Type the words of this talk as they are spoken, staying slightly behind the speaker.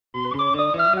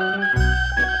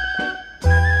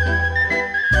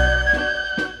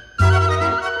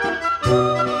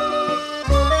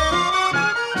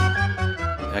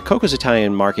Coco's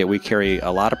Italian market, we carry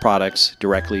a lot of products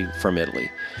directly from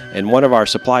Italy. And one of our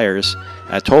suppliers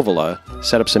at Tovola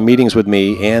set up some meetings with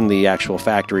me and the actual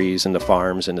factories and the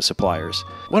farms and the suppliers.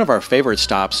 One of our favorite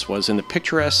stops was in the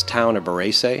picturesque town of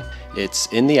Varese. It's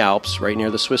in the Alps, right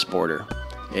near the Swiss border.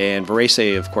 And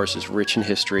Varese, of course, is rich in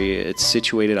history. It's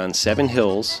situated on 7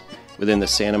 hills within the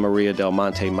Santa Maria del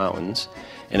Monte Mountains,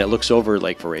 and it looks over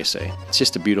Lake Varese. It's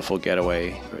just a beautiful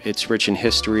getaway. It's rich in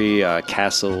history,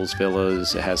 castles,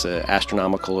 villas. It has an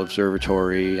astronomical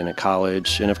observatory and a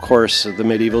college, and of course the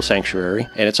medieval sanctuary.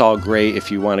 And it's all great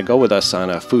if you want to go with us on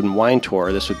a food and wine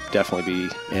tour. This would definitely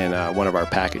be in one of our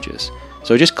packages.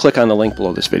 So just click on the link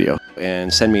below this video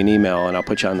and send me an email and I'll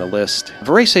put you on the list.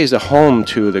 Varese is the home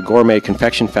to the gourmet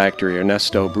confection factory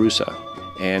Ernesto Brusa.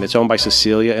 And it's owned by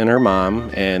Cecilia and her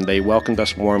mom, and they welcomed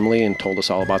us warmly and told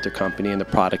us all about their company and the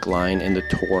product line, and the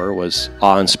tour was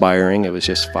awe-inspiring. It was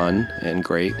just fun and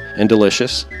great and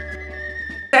delicious.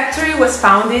 The factory was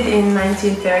founded in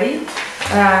 1930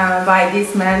 by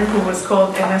this man who was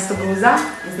called Ernesto Brusa.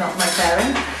 He's not my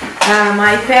parent.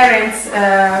 My parents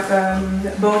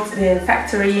bought the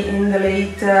factory in the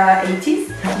late 80s.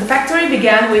 The factory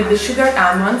began with the sugared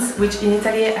almonds, which in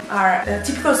Italy are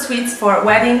typical sweets for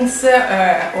weddings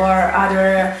or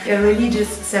other religious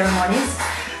ceremonies.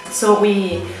 So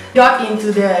we got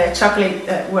into the chocolate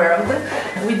world.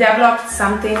 We developed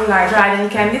something like dried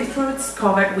and candied fruits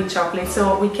covered with chocolate,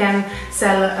 so we can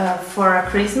sell for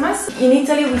Christmas. In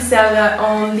Italy we sell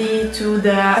only to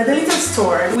the little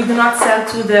stores. We do not sell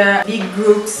to the big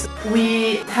groups.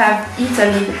 We have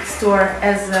Italy store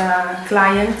as a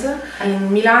client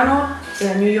in Milano,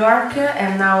 in New York,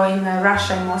 and now in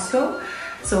Russia and Moscow.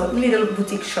 So little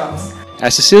boutique shops.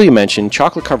 As Cecilia mentioned,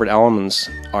 chocolate-covered almonds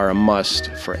are a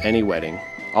must for any wedding,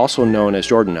 also known as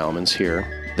Jordan almonds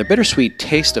here. The bittersweet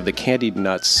taste of the candied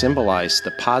nuts symbolize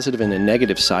the positive and the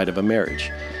negative side of a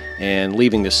marriage, and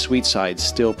leaving the sweet side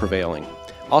still prevailing.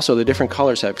 Also, the different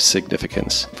colors have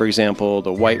significance. For example,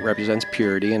 the white represents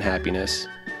purity and happiness,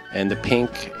 and the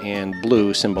pink and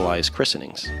blue symbolize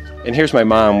christenings. And here's my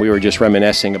mom. We were just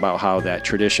reminiscing about how that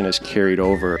tradition is carried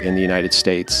over in the United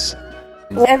States.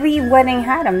 Every wedding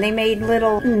had them. They made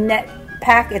little net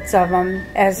packets of them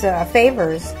as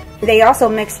favors. They also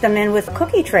mixed them in with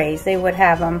cookie trays. They would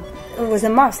have them. It was a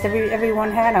must.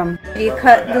 Everyone had them. You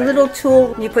cut the little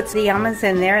tool, you put the almonds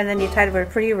in there, and then you tied it with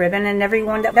a pretty ribbon, and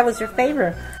everyone, that was their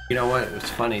favorite. You know what? What's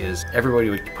funny is everybody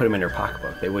would put them in their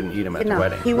pocketbook. They wouldn't eat them at the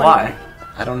wedding. Why?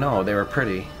 I don't know. They were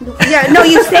pretty. Yeah, no,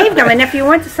 you saved them, and if you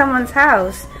went to someone's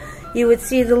house, you would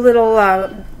see the little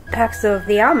packs of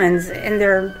the almonds in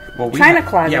their china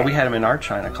closet. Yeah, we had them in our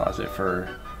china closet for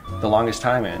the longest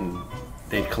time, and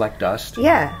they'd collect dust.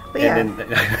 Yeah, yeah. And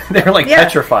then they were like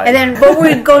petrified. And then, but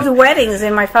we'd go to weddings,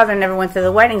 and my father never went to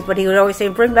the weddings, but he would always say,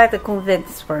 "Bring back the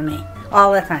convents for me,"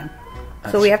 all the time.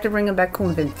 So we have to bring them back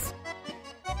convents.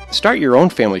 Start your own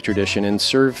family tradition and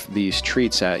serve these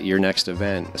treats at your next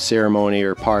event, a ceremony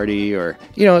or party, or,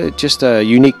 you know, just a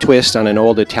unique twist on an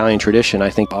old Italian tradition. I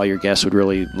think all your guests would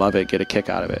really love it, get a kick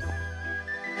out of it.